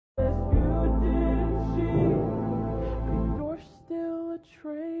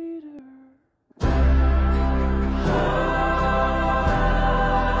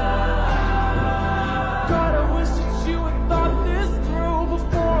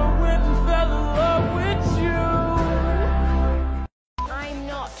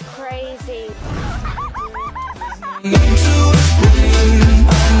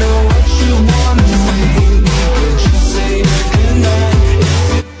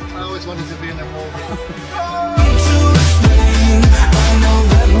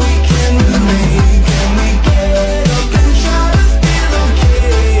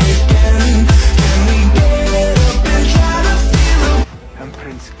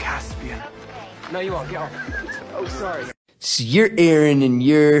Caspian. No, you won't. Get off. Oh, sorry. So you're Aaron and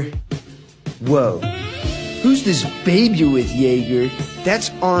you're... Whoa. Who's this babe you're with, Jaeger? That's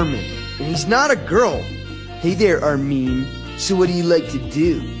Armin, and he's not a girl. Hey there, Armin. So what do you like to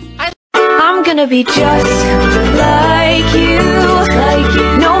do? I'm gonna be just like you.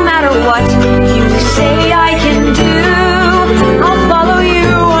 No matter what you say I can do, I'll follow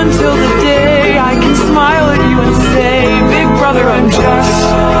you until the day I can smile at you and say, big brother, I'm just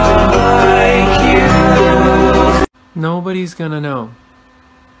like you. Nobody's gonna know.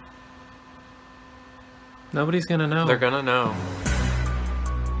 Nobody's gonna know. They're gonna know.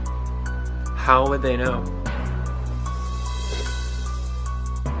 How would they know?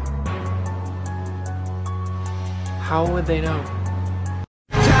 How would they know?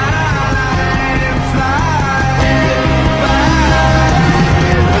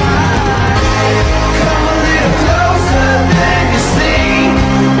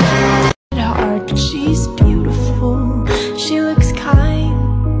 She's beautiful, she looks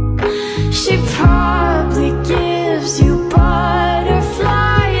kind, she probably gives you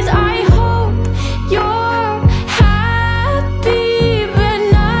butterflies. I hope you're happy but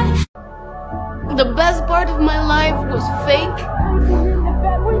not. The best part of my life was fake,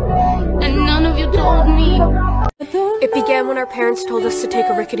 and none of you told me. It began when our parents told us to take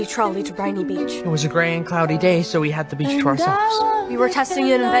a rickety trolley to Briny Beach. It was a gray and cloudy day, so we had the beach to ourselves. We were testing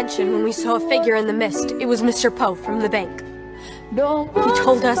an invention when we saw a figure in the mist. It was Mr. Poe from the bank. He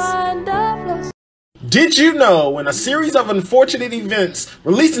told us... Did you know, in a series of unfortunate events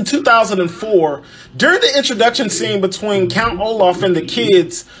released in 2004, during the introduction scene between Count Olaf and the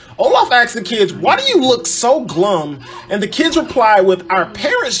kids, Olaf asked the kids, "Why do you look so glum?" And the kids replied with, "Our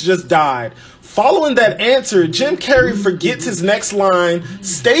parents just died." Following that answer, Jim Carrey forgets his next line,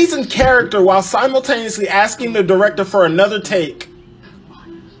 stays in character while simultaneously asking the director for another take.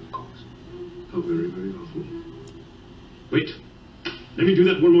 How very, very awful. Wait. Let me do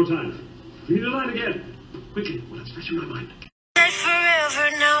that one more time. Give me the line again. Quickly, while it's fresh in my mind. Forever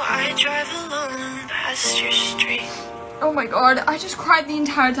now I drive alone past your street. Oh my god, I just cried the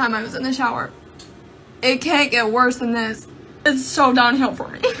entire time I was in the shower. It can't get worse than this. It's so downhill for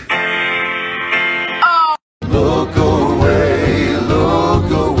me. Look away,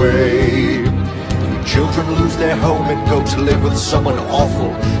 look away. Children lose their home and go to live with someone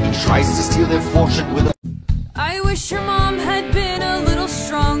awful. He tries to steal their fortune with a... I wish your mom had been a little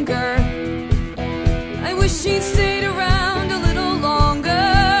stronger. I wish she'd stayed around a little longer.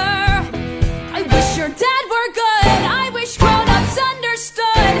 I wish your dad were good. I wish grown-ups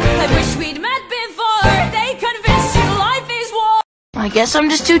understood. I wish we'd met before they convinced you life is war. I guess I'm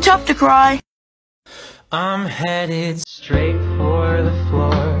just too tough to cry. I'm headed straight for the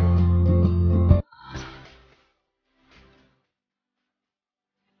floor.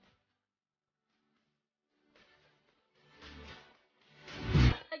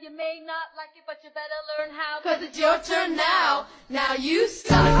 You may not like it, but you better learn how. Cause it's your turn now. Now you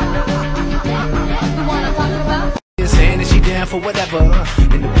stop. You wanna talk about? Saying that she down for whatever.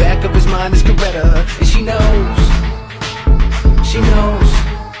 In the back of his mind is Coretta. And she knows. She knows.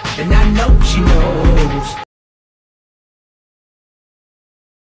 And I know she knows.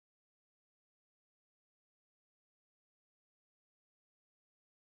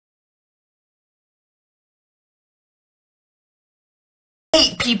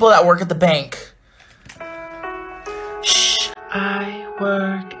 Hate people that work at the bank. Shh, I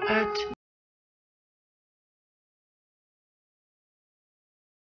work at...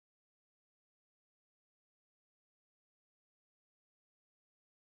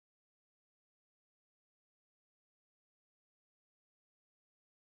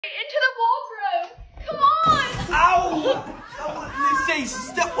 Into the wardrobe! Come on! Ow! Lucy,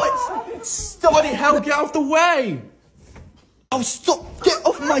 stop! What? Stop! What the hell? Get out of the way! Oh, stop! Get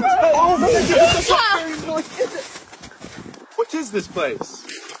off my toe! Oh, What is this place?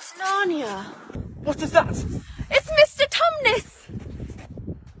 It's Narnia. what is that? It's Mr. Tumnus.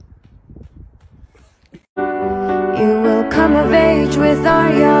 You will come of age with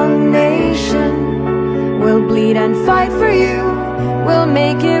our young nation. We'll bleed and fight for you. We'll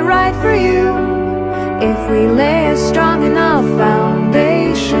make it right for you. If we lay a strong enough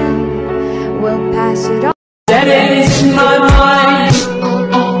foundation, we'll pass it on. That is in my mind.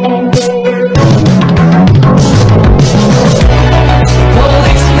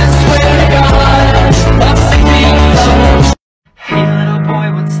 Hey little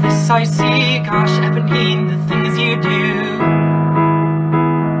boy, what's this I see? Gosh, Ebony, the things you do.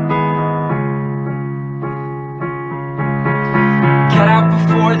 Get out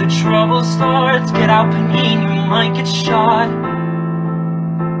before the trouble starts. Get out, Panine, you might get shot.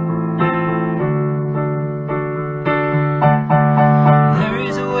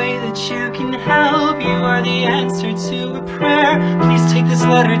 answer to a prayer. Please take this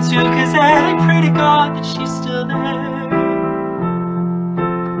letter to Cosette. I pray to God that she's still there.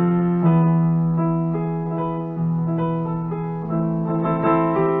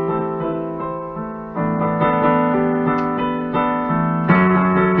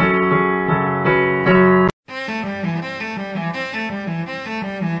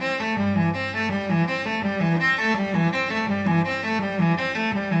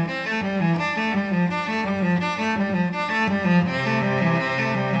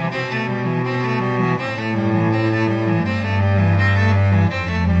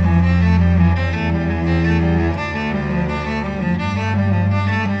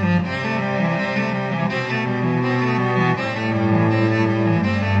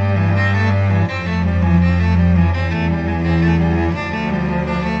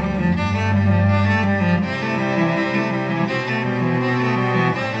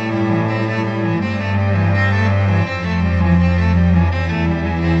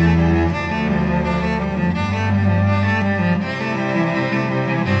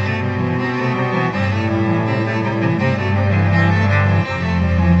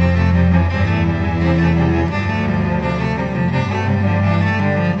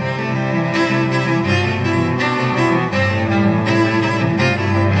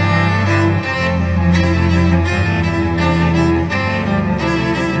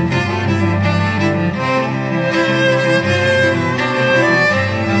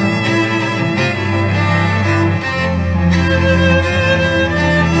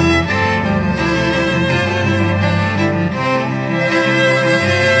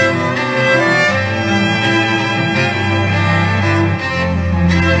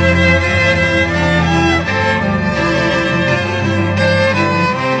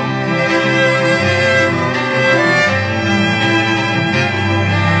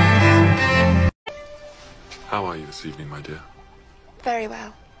 How are you this evening, my dear? Very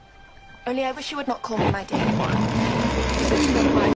well. Only I wish you would not call me my dear.